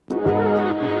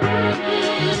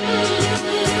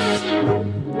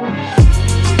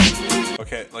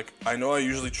like, I know I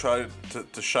usually try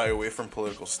to shy away from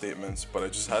political statements, but I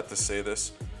just had to say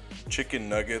this. Chicken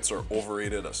nuggets are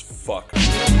overrated as fuck.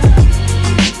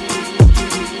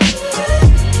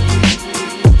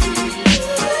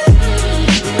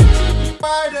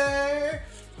 Friday!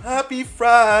 Happy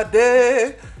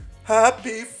Friday!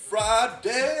 Happy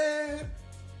Friday!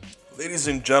 Ladies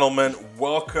and gentlemen,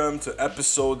 welcome to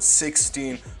episode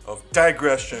 16 of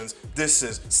Digressions. This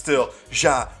is still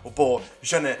Jabo,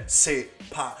 je ne sais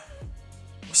pas.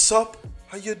 What's up?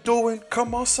 How you doing?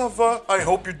 Comment ça va? I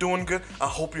hope you're doing good. I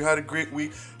hope you had a great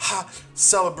week.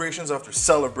 Celebrations after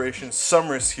celebrations.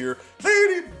 Summer is here.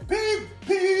 Lady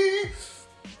baby!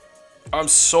 I'm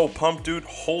so pumped, dude.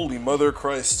 Holy mother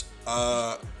Christ.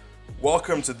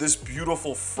 Welcome to this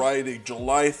beautiful Friday,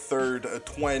 July 3rd,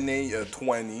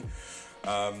 2020.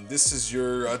 This is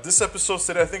your, this episode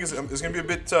today, I think is going to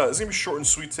be it's going to be short and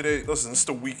sweet today. Listen, it's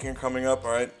the weekend coming up,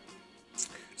 all right?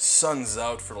 Sun's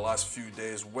out for the last few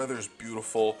days. Weather's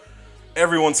beautiful.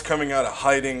 Everyone's coming out of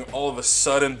hiding. All of a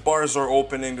sudden, bars are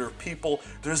opening. There are people.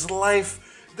 There's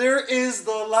life. There is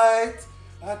the light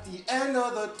at the end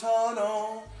of the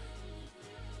tunnel.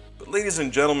 But ladies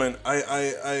and gentlemen,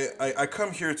 I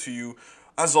come here to you,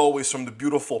 as always, from the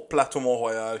beautiful Plateau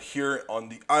Mont-Royal, here on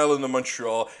the island of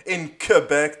Montreal, in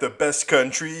Quebec, the best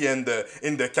country in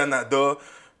the Canada.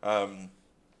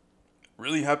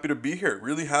 Really happy to be here.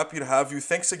 Really happy to have you.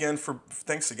 Thanks again.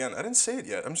 I didn't say it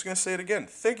yet. I'm just going to say it again.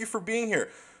 Thank you for being here.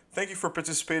 Thank you for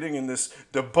participating in this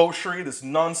debauchery, this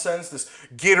nonsense, this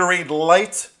Gatorade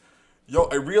Light. Yo,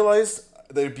 I realized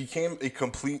that it became a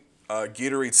complete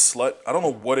Gatorade slut. I don't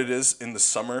know what it is in the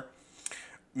summer.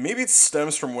 Maybe it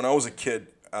stems from when I was a kid,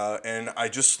 and I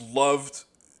just loved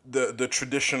the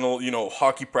traditional,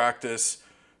 hockey practice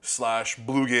 /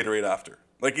 blue Gatorade after.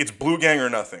 Like, it's blue gang or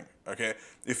nothing, okay?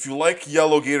 If you like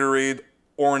yellow Gatorade,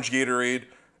 orange Gatorade,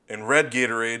 and red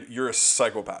Gatorade, you're a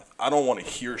psychopath. I don't want to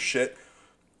hear shit.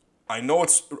 I know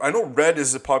red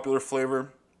is a popular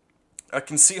flavor. I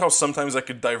can see how sometimes I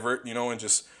could divert, and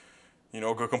just,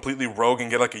 go completely rogue and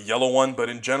get like a yellow one. But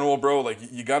in general, bro, like,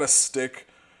 you gotta stick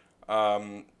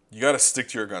to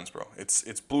your guns, bro.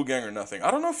 It's blue gang or nothing.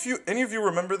 I don't know if any of you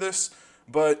remember this,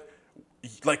 but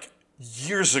like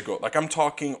years ago, like I'm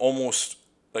talking almost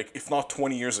like if not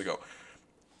 20 years ago,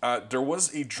 there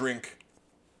was a drink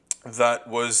that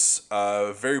was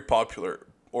very popular,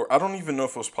 or I don't even know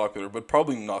if it was popular, but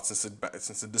probably not since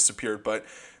it disappeared. But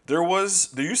there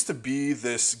used to be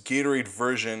this Gatorade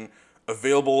version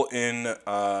available in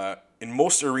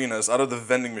most arenas out of the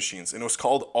vending machines, and it was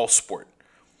called All Sport.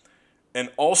 And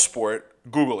All Sport,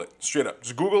 Google it, straight up.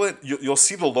 Just Google it, you'll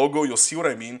see the logo, you'll see what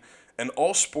I mean. And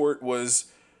All Sport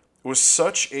was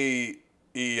such it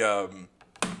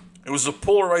was a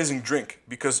polarizing drink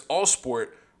because All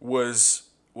Sport was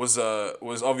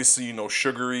obviously,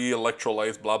 sugary,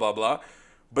 electrolytes, blah blah blah,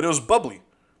 but it was bubbly.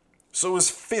 So it was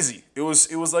fizzy. It was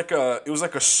like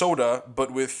a soda,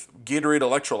 but with Gatorade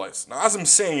electrolytes. Now, as I'm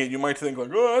saying it, you might think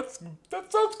like, oh,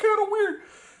 that sounds kind of weird.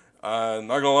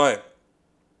 Not gonna lie,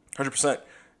 100%.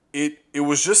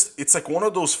 It's like one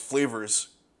of those flavors.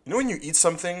 You know when you eat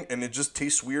something and it just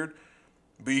tastes weird,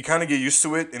 but you kind of get used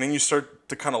to it, and then you start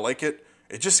to kind of like it.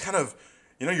 It just kind of,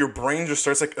 your brain just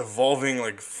starts like evolving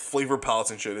like flavor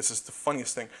palettes and shit. It's just the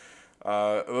funniest thing.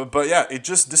 But yeah, it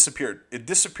just disappeared. It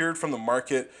disappeared from the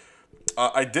market.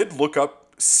 I did look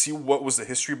up, see what was the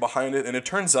history behind it, and it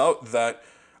turns out that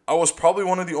I was probably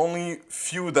one of the only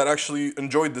few that actually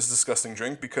enjoyed this disgusting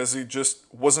drink because it just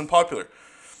wasn't popular.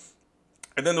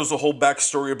 And then there was a whole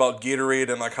backstory about Gatorade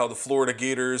and like how the Florida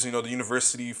Gators, the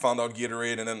university found out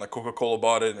Gatorade, and then like Coca-Cola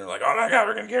bought it, and they're like, oh my God,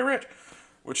 we're gonna get rich.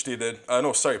 Which they did.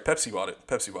 Pepsi bought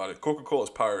it. Coca-Cola's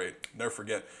Powerade. Never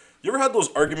forget. You ever had those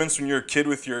arguments when you're a kid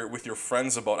with your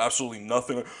friends about absolutely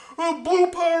nothing? Like, oh, blue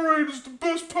Powerade is the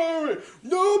best Powerade.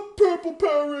 No, purple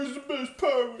Powerade is the best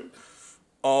Powerade.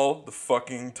 All the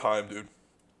fucking time, dude.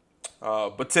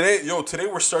 But today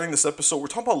we're starting this episode. We're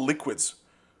talking about liquids.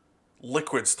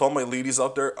 Liquids. To all my ladies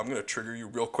out there, I'm gonna trigger you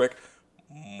real quick.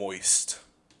 Moist.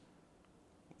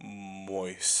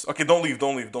 Okay, don't leave.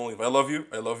 I love you.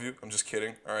 I'm just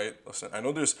kidding. All right, listen. I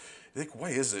know there's. Like, why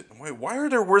is it? Why are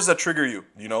there words that trigger you?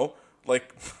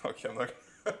 Like, okay, I'm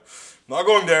not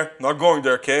going there.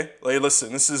 Okay. Like,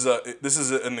 listen. This is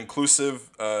an inclusive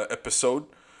episode.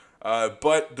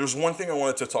 But there's one thing I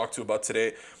wanted to talk to you about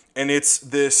today, and it's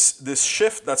this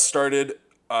shift that started.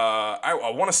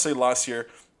 I want to say last year.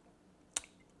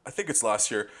 I think it's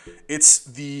last year. It's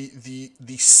the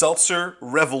seltzer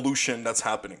revolution that's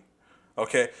happening.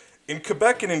 Okay, in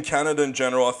Quebec and in Canada in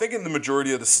general, I think in the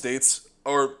majority of the states,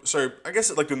 or sorry, I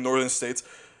guess like the northern states,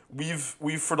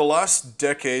 we've for the last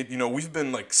decade, we've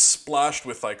been like splashed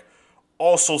with like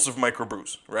all sorts of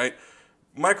microbrews, right?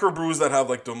 Microbrews that have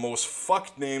like the most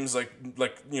fucked names,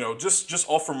 just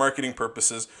all for marketing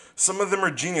purposes. Some of them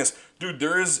are genius, dude.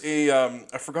 There is a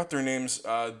I forgot their names.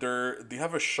 They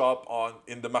have a shop on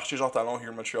in the Marché Jean Talon here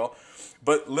in Montreal,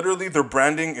 but literally their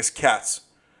branding is cats.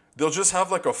 They'll just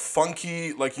have like a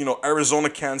funky Arizona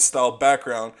can style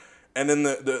background, and then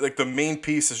the main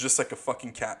piece is just like a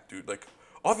fucking cat, dude. Like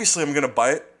obviously I'm gonna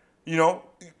buy it, you know.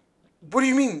 What do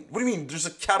you mean? What do you mean? There's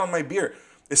a cat on my beer.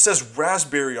 It says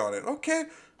raspberry on it. Okay,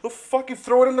 they'll fucking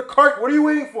throw it in the cart. What are you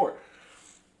waiting for?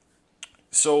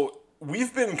 So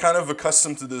we've been kind of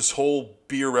accustomed to this whole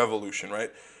beer revolution, right?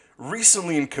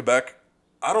 Recently in Quebec,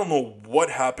 I don't know what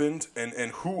happened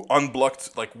and who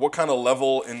unblocked, like what kind of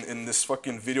level in this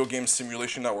fucking video game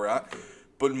simulation that we're at,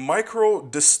 but micro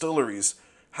distilleries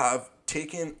have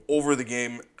taken over the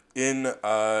game in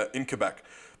Quebec.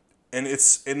 And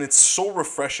it's so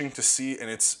refreshing to see, and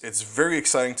it's very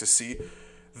exciting to see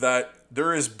that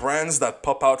there is brands that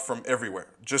pop out from everywhere,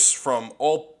 just from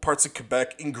all parts of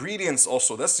Quebec. Ingredients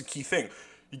also, that's the key thing.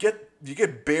 You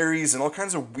get berries and all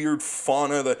kinds of weird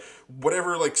fauna, that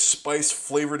whatever like spice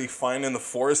flavor they find in the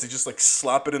forest, they just like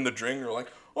slap it in the drink. You're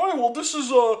like, oh well, this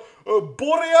is a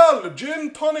Boreal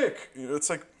gin tonic. It's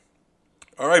like,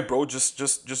 all right, bro,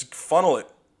 just funnel it.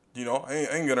 I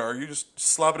ain't gonna argue. Just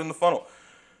slap it in the funnel.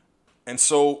 And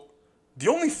so, the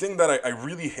only thing that I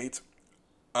really hate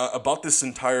about this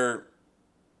entire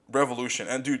revolution,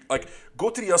 and dude, like, go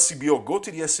to the LCBO, go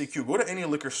to the SAQ, go to any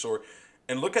liquor store,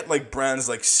 and look at like brands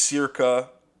like Circa.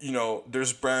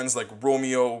 There's brands like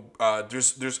Romeo.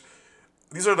 There's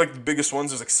these are like the biggest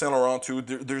ones. There's like Saint Laurent too.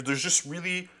 There's just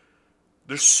really,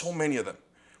 there's so many of them.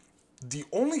 The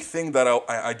only thing that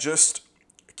I just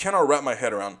cannot wrap my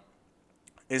head around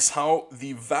is how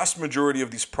the vast majority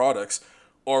of these products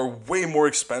are way more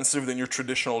expensive than your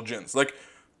traditional gins. Like,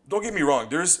 don't get me wrong.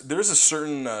 There's a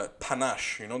certain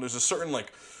panache. There's a certain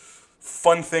like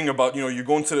fun thing about you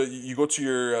go to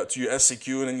your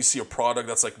SAQ, and then you see a product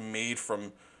that's like made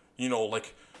from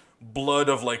like blood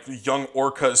of like young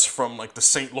orcas from like the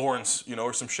St. Lawrence,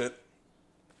 or some shit.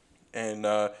 And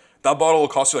that bottle will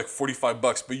cost you like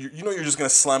 $45, but you're just gonna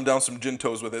slam down some gin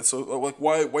toes with it. So like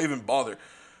why even bother?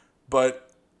 But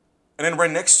and then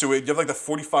right next to it, you have like the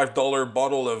 $45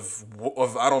 bottle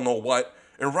of I don't know what.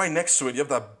 And right next to it, you have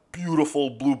that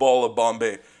beautiful blue ball of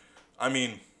Bombay. I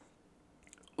mean,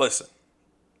 listen,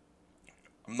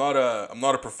 I'm not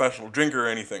a professional drinker or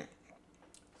anything.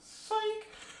 Psych.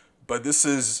 But this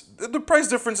is, the price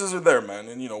differences are there, man.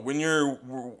 And when you're,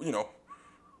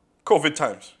 COVID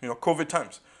times, COVID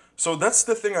times. So that's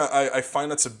the thing I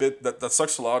find that's a bit, that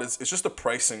sucks a lot. It's just the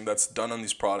pricing that's done on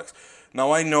these products.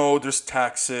 Now I know there's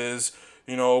taxes.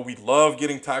 We love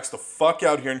getting taxed the fuck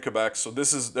out here in Quebec. So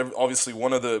this is obviously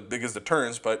one of the biggest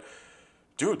deterrents. But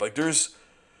dude, like there's,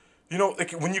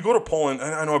 like when you go to Poland,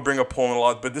 and I know I bring up Poland a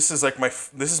lot, but this is like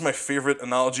this is my favorite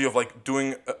analogy of like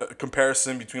doing a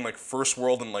comparison between like first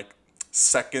world and like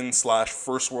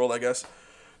second/first world, I guess.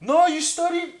 No, you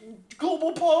studied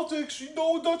global politics.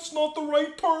 That's not the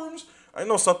right terms. I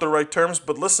know it's not the right terms,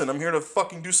 but listen, I'm here to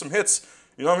fucking do some hits.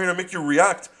 I'm here to make you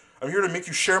react. I'm here to make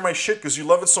you share my shit because you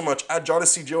love it so much. At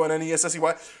JohnnyCJO and NESSEY.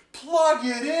 Plug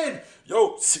it in.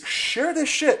 Yo, share this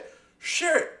shit.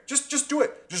 Share it. Just do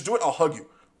it. Just do it. I'll hug you.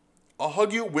 I'll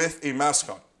hug you with a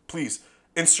mask on. Please.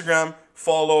 Instagram,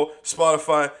 follow,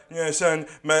 Spotify, send,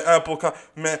 Apple,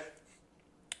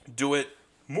 do it.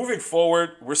 Moving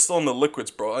forward, we're still in the liquids,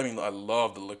 bro. I mean, I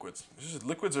love the liquids.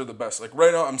 Liquids are the best. Like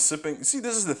right now, I'm sipping. See,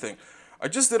 this is the thing. I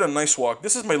just did a nice walk.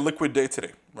 This is my liquid day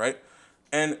today, right?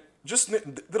 And just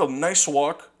did a nice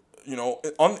walk, in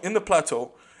the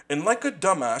plateau. And like a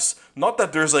dumbass, not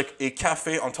that there's like a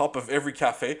cafe on top of every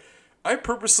cafe. I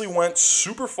purposely went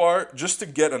super far just to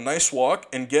get a nice walk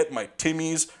and get my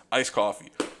Timmy's iced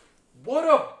coffee. What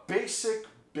a basic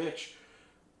bitch.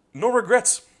 No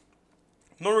regrets.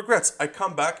 No regrets. I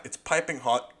come back, it's piping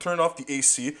hot, turn off the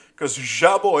AC, because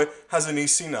Jaboy has an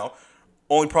AC now.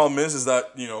 Only problem is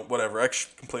that, whatever, I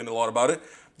complained a lot about it.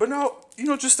 But now,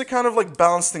 just to kind of like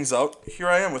balance things out, here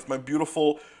I am with my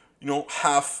beautiful,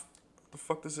 half, the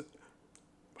fuck is it?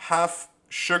 Half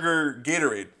sugar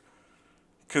Gatorade.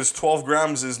 Because 12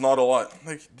 grams is not a lot.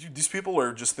 Like, dude, these people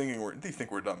are just thinking they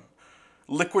think we're dumb.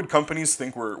 Liquid companies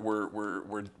think we're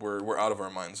out of our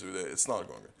minds. It's not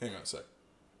going good. Hang on a sec.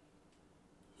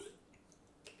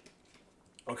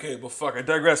 Okay, but fuck, I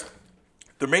digress.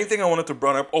 The main thing I wanted to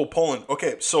bring up, Poland.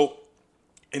 Okay, so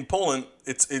in Poland,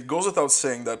 it goes without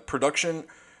saying that production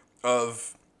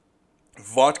of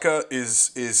vodka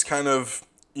is kind of,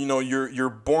 you're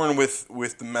born with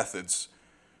the methods.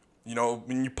 You know,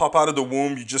 when you pop out of the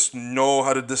womb, you just know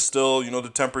how to distill, you know, the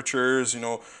temperatures, you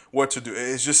know, what to do.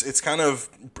 It's kind of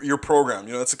your program.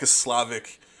 You know, that's like a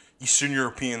Slavic, Eastern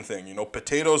European thing. You know,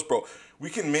 potatoes, bro. We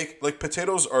can make, like,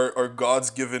 potatoes are God's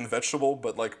given vegetable,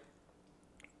 but, like,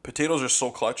 potatoes are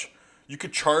so clutch. You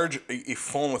could charge a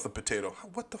phone with a potato.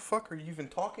 What the fuck are you even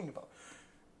talking about?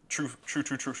 True, true,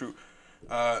 true, true, true.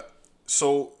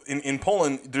 So in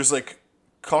Poland, there's like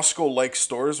Costco like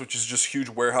stores, which is just huge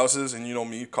warehouses, and you know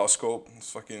me, Costco,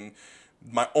 it's fucking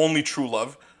my only true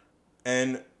love.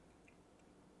 And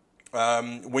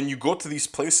when you go to these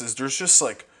places, there's just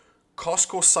like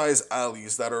Costco size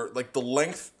alleys that are like the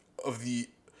length of the,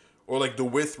 or like the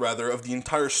width rather, of the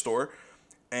entire store,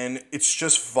 and it's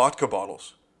just vodka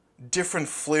bottles, different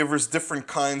flavors, different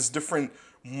kinds, different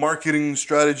marketing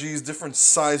strategies, different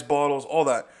size bottles, all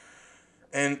that.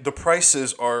 And the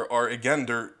prices are again,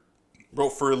 they're, bro,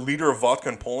 for a liter of vodka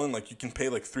in Poland, like you can pay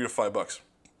like $3 to $5.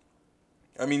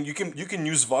 I mean, you can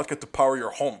use vodka to power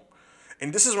your home,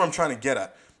 and this is what I'm trying to get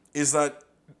at, is that,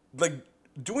 like,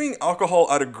 doing alcohol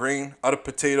out of grain, out of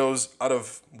potatoes, out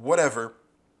of whatever,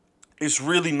 is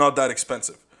really not that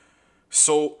expensive.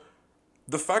 So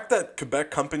the fact that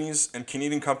Quebec companies and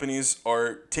Canadian companies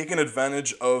are taking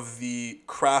advantage of the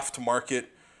craft market,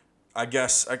 I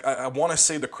guess I want to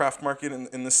say the craft market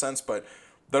in this sense, but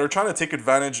that are trying to take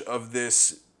advantage of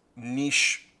this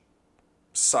niche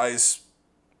size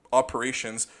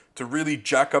operations to really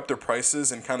jack up their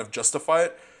prices and kind of justify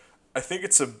it. I think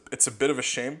it's a bit of a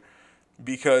shame,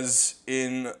 because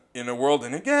in a world,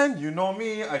 and again, you know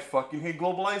me, I fucking hate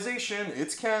globalization,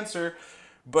 it's cancer,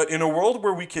 but in a world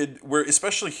where where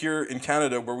especially here in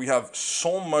Canada, where we have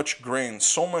so much grain,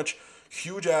 so much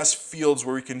huge ass fields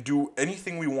where we can do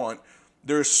anything we want,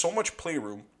 there is so much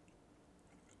playroom.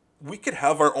 We could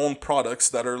have our own products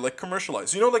that are like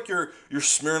commercialized. You know, like your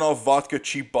Smirnoff vodka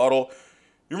cheap bottle.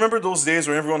 You remember those days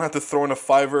when everyone had to throw in a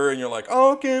fiver, and you're like,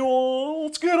 oh, okay, well,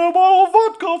 let's get a bottle of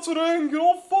vodka today and get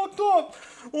all fucked up.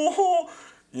 Oh,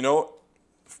 you know,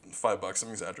 $5. I'm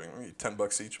exaggerating. Maybe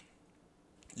 $10 each.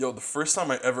 Yo, the first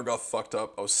time I ever got fucked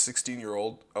up, I was 16 year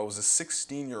old. I was a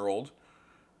 16-year old.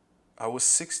 I was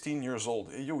 16 years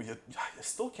old. Hey, yo, I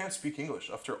still can't speak English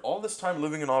after all this time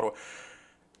living in Ottawa.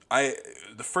 I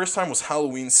The first time was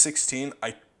Halloween 16.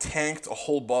 I tanked a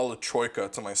whole bottle of Troika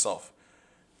to myself.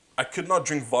 I could not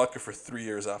drink vodka for 3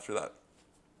 years after that.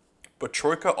 But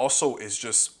Troika also is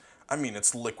just, I mean,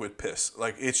 it's liquid piss.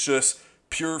 Like, it's just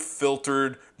pure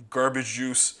filtered garbage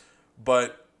juice.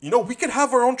 But, you know, we could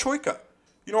have our own Troika.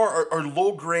 You know, our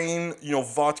low grain, you know,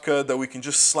 vodka that we can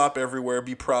just slap everywhere,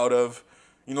 be proud of.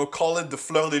 You know, call it the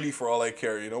Fleur de Lis for all I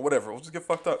care. You know, whatever. We'll just get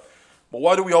fucked up. But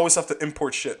why do we always have to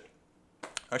import shit?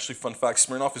 Actually, fun fact,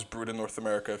 Smirnoff is brewed in North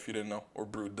America, if you didn't know, or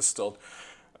brewed, distilled.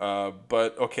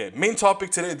 But, okay, main topic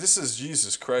today. This is,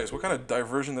 Jesus Christ, what kind of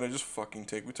diversion did I just fucking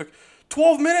take? We took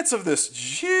 12 minutes of this.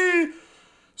 Gee.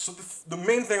 So the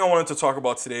main thing I wanted to talk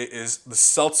about today is the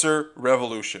seltzer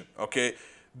revolution, okay?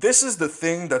 This is the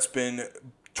thing that's been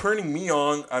turning me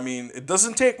on. I mean, it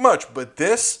doesn't take much, but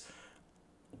this,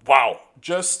 wow,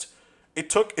 just it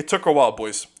took a while,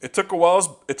 boys. It took a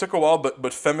while,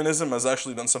 but feminism has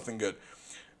actually done something good.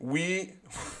 We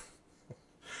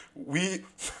we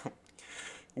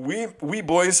we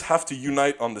boys have to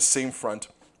unite on the same front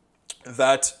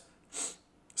that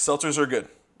seltzers are good.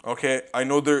 Okay, I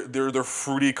know they're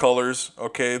fruity colors.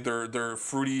 Okay, they're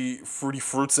fruity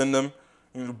fruits in them.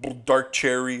 You know, dark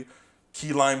cherry,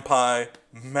 key lime pie,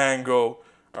 mango.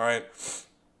 All right,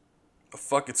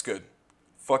 fuck, it's good.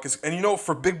 Fuck, it's, and you know,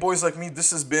 for big boys like me,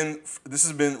 this has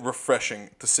been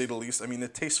refreshing to say the least. I mean,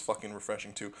 it tastes fucking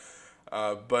refreshing too.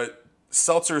 But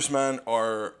seltzers, man,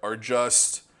 are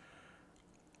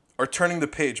turning the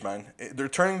page, man. They're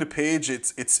turning the page.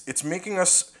 It's making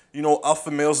us, you know,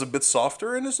 alpha males a bit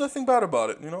softer, and there's nothing bad about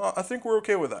it. You know, I think we're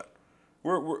okay with that.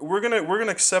 We're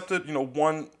gonna accept it. You know,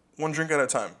 one drink at a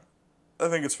time. I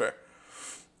think it's fair.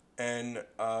 And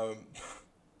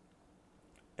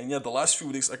and yeah, the last few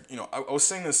weeks, like, you know, I was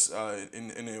saying this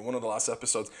in one of the last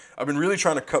episodes. I've been really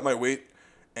trying to cut my weight,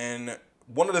 and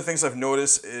one of the things I've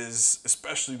noticed is,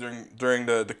 especially during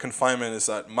the confinement, is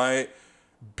that my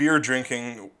beer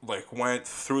drinking like went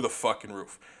through the fucking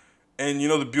roof. And you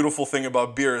know, the beautiful thing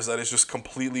about beer is that it's just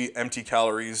completely empty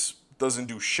calories, doesn't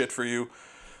do shit for you,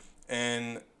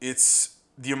 and it's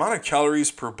the amount of calories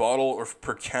per bottle or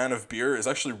per can of beer is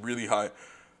actually really high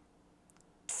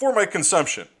for my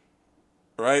consumption,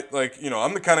 right? Like, you know,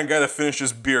 I'm the kind of guy that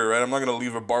finishes beer, right? I'm not gonna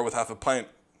leave a bar with half a pint.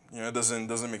 You know, it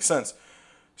doesn't make sense.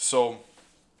 So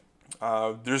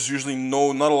There's usually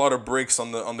not a lot of breaks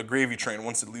on the gravy train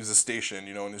once it leaves the station,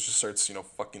 and it just starts,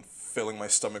 fucking filling my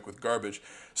stomach with garbage.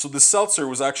 So the seltzer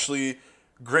was actually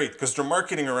great because their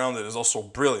marketing around it is also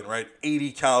brilliant, right?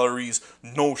 80 calories,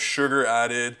 no sugar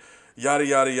added, yada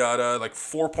yada yada, like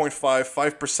 4.5,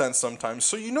 5% sometimes.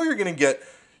 So you're gonna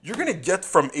get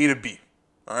from A to B.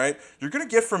 All right? You're gonna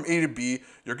get from A to B.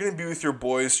 You're gonna be with your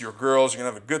boys, your girls, you're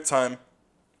gonna have a good time.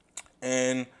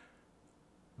 And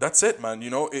that's it, man.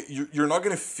 You're not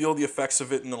going to feel the effects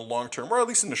of it in the long term, or at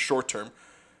least in the short term.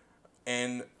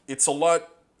 And it's a lot.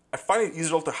 I find it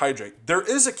easier to hydrate. There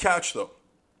is a catch, though.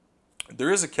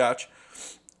 There is a catch.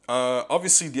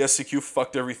 Obviously, the SCQ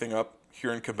fucked everything up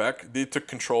here in Quebec. They took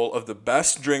control of the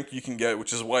best drink you can get,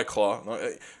 which is White Claw.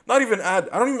 Not even ad.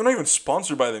 Not even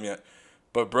sponsored by them yet.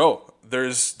 But bro,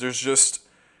 there's just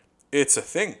it's a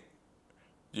thing.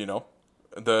 You know,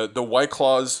 the White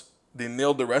Claws, they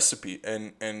nailed the recipe,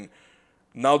 and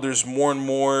now there's more and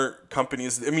more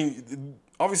companies. I mean,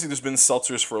 obviously there's been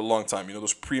seltzers for a long time.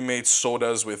 Those pre-made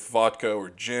sodas with vodka or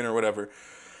gin or whatever.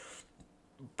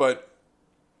 But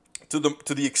to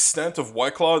the extent of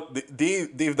White Claw,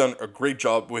 they've done a great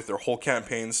job with their whole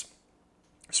campaigns,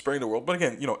 spreading the world. But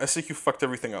again, SAQ fucked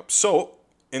everything up. So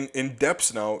in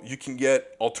depths now, you can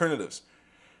get alternatives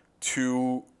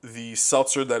to the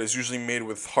seltzer that is usually made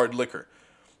with hard liquor.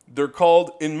 They're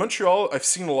called, in Montreal, I've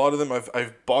seen a lot of them.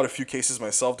 I've bought a few cases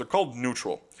myself. They're called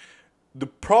Neutral. The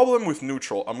problem with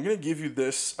Neutral, I'm going to give you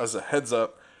this as a heads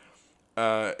up.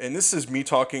 And this is me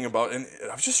talking about, and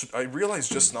I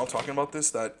realized just now talking about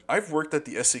this that I've worked at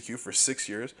the SCQ for 6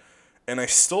 years, and I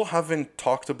still haven't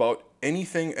talked about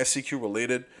anything SCQ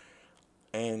related.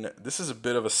 And this is a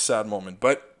bit of a sad moment.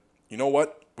 But you know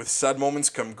what? With sad moments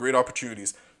come great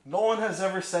opportunities. No one has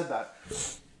ever said that.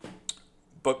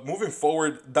 But moving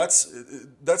forward, that's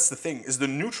the thing, is the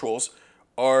neutrals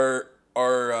are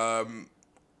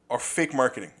fake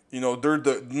marketing. They're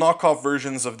the knockoff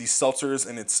versions of these seltzers,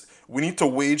 and we need to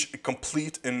wage a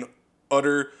complete and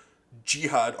utter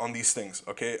jihad on these things.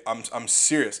 Okay, I'm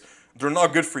serious. They're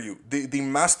not good for you. They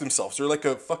mask themselves. They're like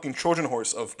a fucking Trojan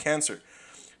horse of cancer.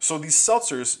 So these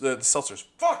seltzers,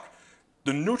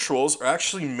 the neutrals are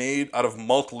actually made out of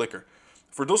malt liquor.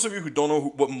 For those of you who don't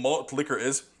know what malt liquor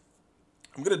is,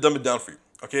 I'm gonna dumb it down for you.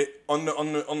 Okay, on the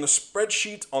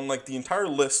spreadsheet, on like the entire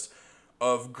list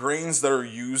of grains that are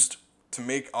used to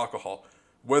make alcohol,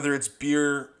 whether it's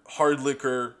beer, hard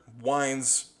liquor,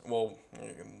 wines. Well,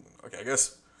 okay, I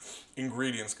guess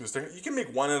ingredients, because you can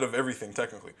make wine out of everything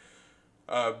technically.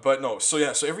 But no, so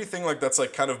yeah, so everything like that's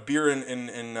like kind of beer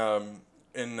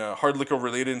and hard liquor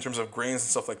related in terms of grains and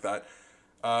stuff like that.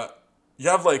 You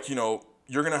have like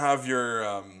you're gonna have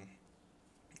your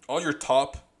all your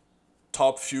top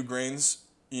few grains,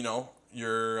 I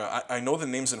know the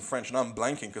names in French. Now I'm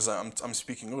blanking because I'm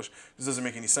speaking English. This doesn't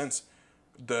make any sense.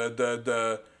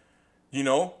 The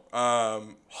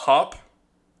hop,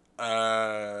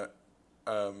 uh,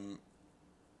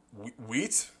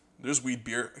 wheat. There's wheat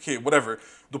beer. Okay, whatever.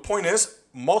 The point is,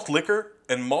 malt liquor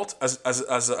and malt as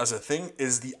a thing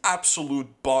is the absolute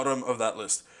bottom of that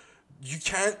list. You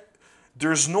can't.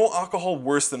 There's no alcohol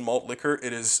worse than malt liquor.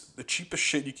 It is the cheapest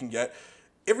shit you can get.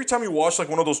 Every time you watch like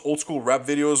one of those old school rap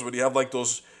videos where you have like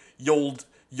those old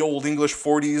English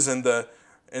 40s and the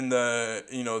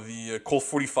Colt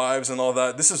 45s and all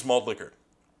that, this is malt liquor.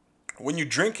 When you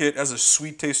drink it, it has a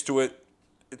sweet taste to it.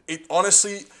 It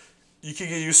honestly, you can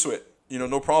get used to it,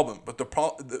 no problem. But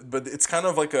but it's kind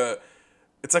of like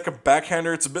it's like a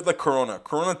backhander. It's a bit like Corona.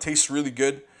 Corona tastes really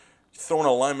good. Throwing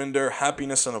a lime in there,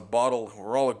 happiness in a bottle.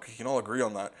 We can all agree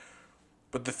on that.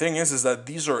 But the thing is that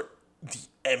these are the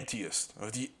emptiest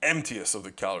of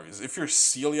the calories. If you're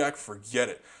celiac, forget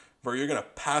it, bro. You're gonna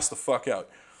pass the fuck out.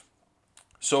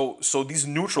 So these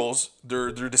neutrals,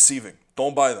 they're deceiving.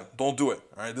 Don't buy them. Don't do it.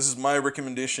 All right. This is my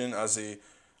recommendation as a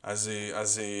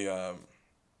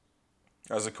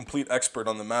complete expert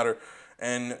on the matter,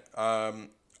 and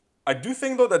I do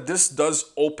think though that this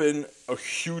does open a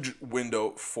huge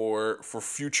window for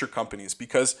future companies,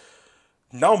 because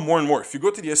now more and more, if you go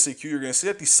to the SAQ, you're going to see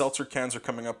that these seltzer cans are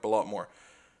coming up a lot more.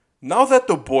 Now that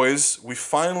the boys, we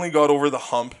finally got over the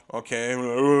hump, okay?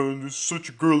 This is such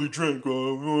a girly drink.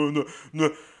 No.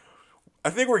 I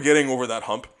think we're getting over that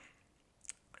hump.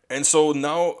 And so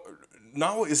now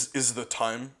is the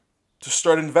time to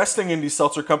start investing in these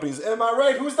seltzer companies. Am I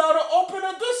right? Who's down to open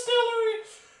a distillery?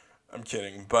 I'm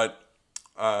kidding, but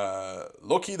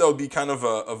low-key, that would be kind of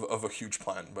a huge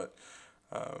plan. But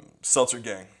seltzer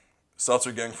gang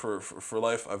for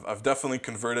life. I've definitely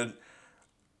converted.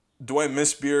 Do I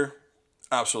miss beer?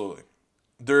 Absolutely.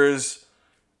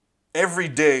 Every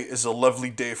day is a lovely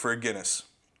day for a Guinness.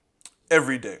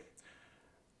 Every day.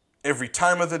 Every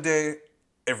time of the day,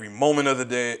 every moment of the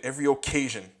day, every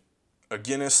occasion, a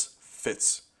Guinness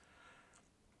fits.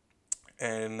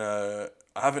 And I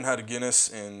haven't had a Guinness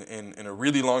in a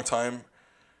really long time.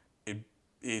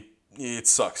 It, it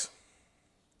sucks.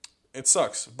 It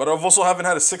sucks. But I've also haven't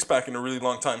had a six pack in a really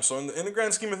long time. So in the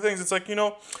grand scheme of things, it's like,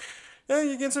 yeah,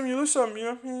 you get some, you lose some,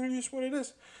 it's just what it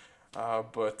is.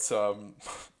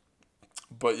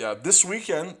 But yeah, this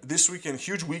weekend,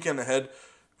 huge weekend ahead.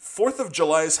 4th of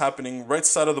July is happening right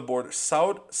side of the border.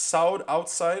 South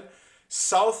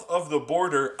of the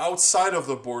border, outside of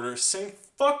the border. Same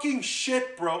fucking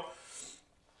shit, bro.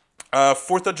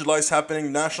 4th of July is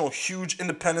happening. National huge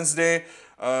Independence Day.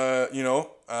 Am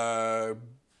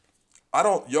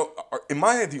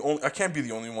I the only, I can't be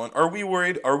the only one. Are we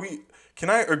worried? Can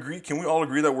we all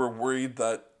agree that we're worried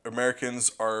that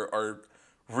Americans are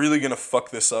really gonna fuck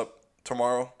this up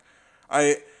tomorrow?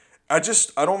 I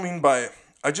just only mean by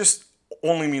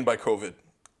COVID.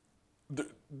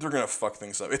 They're gonna fuck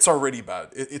things up. It's already bad.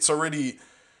 It's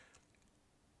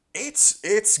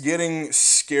getting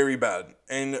scary bad.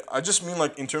 And I just mean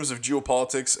like in terms of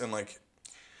geopolitics and like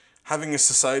having a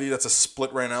society that's a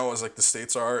split right now as like the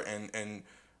States are, and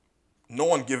no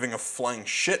one giving a flying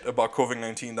shit about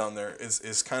COVID-19 down there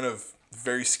is kind of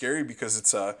very scary, because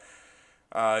it's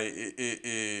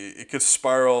it could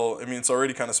spiral. I mean, it's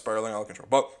already kind of spiraling out of control.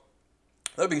 But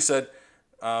that being said,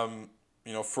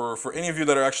 for any of you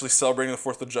that are actually celebrating the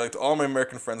 4th of July, to all my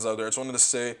American friends out there, I just wanted to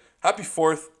say happy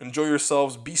 4th, enjoy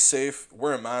yourselves, be safe,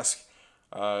 wear a mask,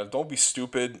 don't be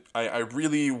stupid. I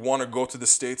really want to go to the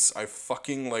States. I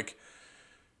fucking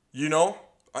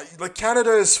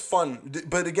Canada is fun,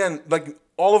 but again, like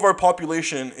all of our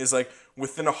population is like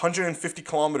within 150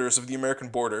 kilometers of the American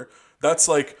border. That's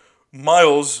like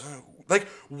miles. Like,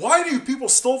 why do you people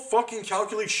still fucking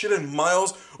calculate shit in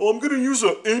miles? Oh, I'm gonna use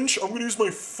an inch. I'm gonna use my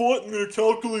foot. I'm gonna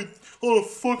calculate how to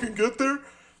fucking get there.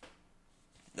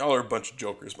 Y'all are a bunch of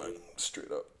jokers, man.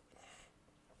 Straight up.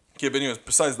 Okay, but anyways,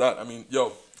 besides that, I mean,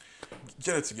 yo,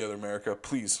 get it together, America,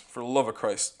 please, for the love of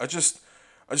Christ. I just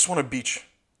want a beach.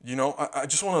 I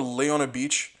just want to lay on a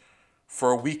beach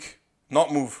for a week,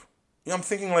 not move. I'm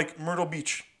thinking like Myrtle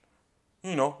Beach.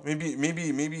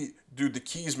 Maybe, dude, the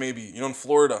Keys, maybe, in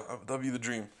Florida. That'd be the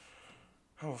dream.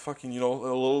 Have a fucking, a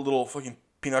little fucking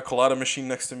pina colada machine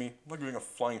next to me. I'm not giving a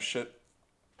flying shit.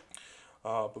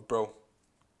 But bro,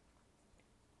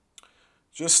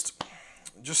 just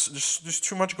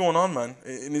too much going on, man.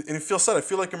 And it feels sad. I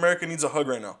feel like America needs a hug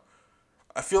right now.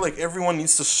 I feel like everyone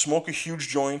needs to smoke a huge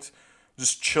joint,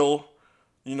 just chill,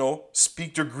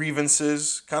 speak their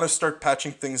grievances, kind of start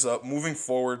patching things up, moving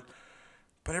forward.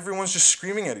 But everyone's just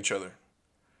screaming at each other.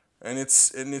 And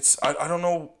it's I don't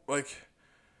know, like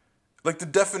the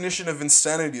definition of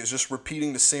insanity is just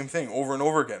repeating the same thing over and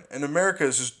over again. And America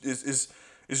is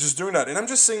just doing that. And I'm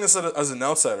just saying this as an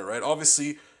outsider, right?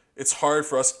 Obviously, it's hard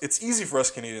for us. It's easy for us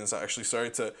Canadians, actually,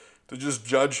 to just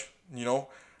judge,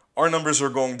 Our numbers are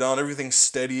going down. Everything's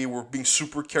steady. We're being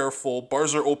super careful.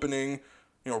 Bars are opening.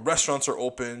 Restaurants are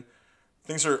open.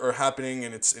 Things are happening,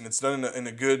 and it's done in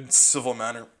a good civil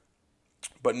manner.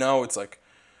 But now it's like,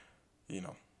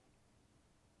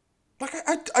 like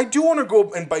I do want to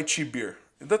go and buy cheap beer.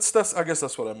 That's I guess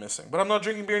that's what I'm missing. But I'm not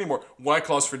drinking beer anymore. White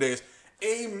Claws for days.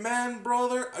 Amen,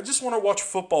 brother. I just want to watch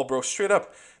football, bro. Straight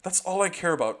up. That's all I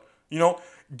care about.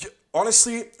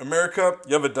 Honestly, America,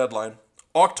 you have a deadline.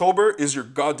 October is your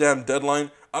goddamn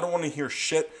deadline. I don't want to hear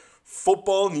shit.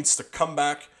 Football needs to come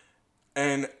back.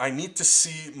 And I need to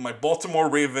see my Baltimore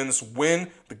Ravens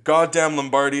win the goddamn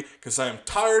Lombardi, because I am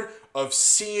tired of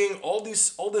seeing all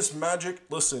this magic.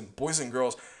 Listen, boys and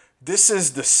girls, this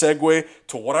is the segue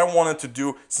to what I wanted to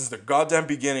do since the goddamn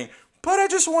beginning. But I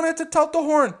just wanted to tout the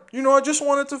horn. I just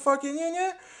wanted to fucking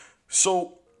yeah.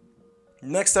 So,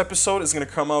 next episode is going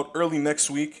to come out early next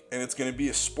week, and it's going to be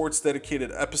a sports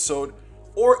dedicated episode.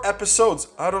 Or episodes.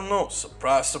 I don't know.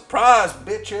 Surprise, surprise,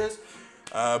 bitches.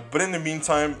 But in the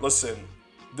meantime, listen,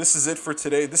 this is it for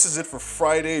today. This is it for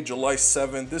Friday, July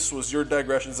 7th. This was your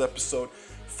Digressions episode.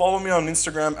 Follow me on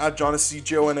Instagram at Jonessy,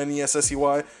 Jonnessey.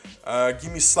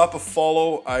 Give me slap a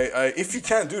follow. I if you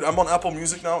can, dude, I'm on Apple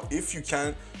Music now. If you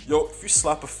can, if you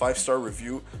slap a 5-star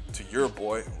review to your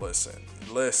boy, listen,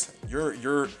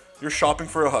 you're shopping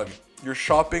for a hug. You're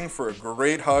shopping for a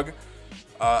great hug.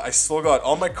 I still got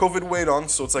all my COVID weight on,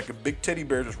 so it's like a big teddy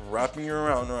bear just wrapping you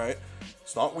around, right?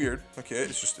 It's not weird, okay?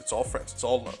 It's all friends. It's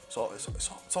all love. It's all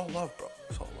love, bro.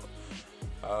 It's all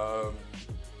love.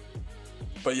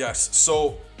 But yes,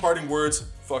 so parting words,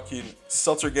 fucking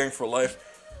Seltzer Gang for life.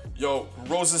 Yo,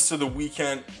 roses to the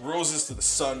weekend, roses to the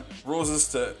sun, roses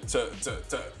to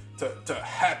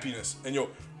happiness, and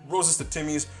roses to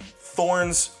Timmy's.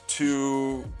 thorns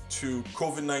to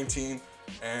COVID-19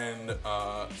 and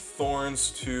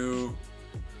thorns to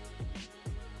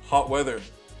hot weather.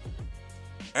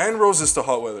 And roses to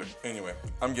hot weather. Anyway,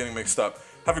 I'm getting mixed up.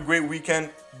 Have a great weekend.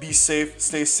 Be safe.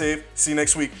 Stay safe. See you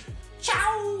next week. Ciao!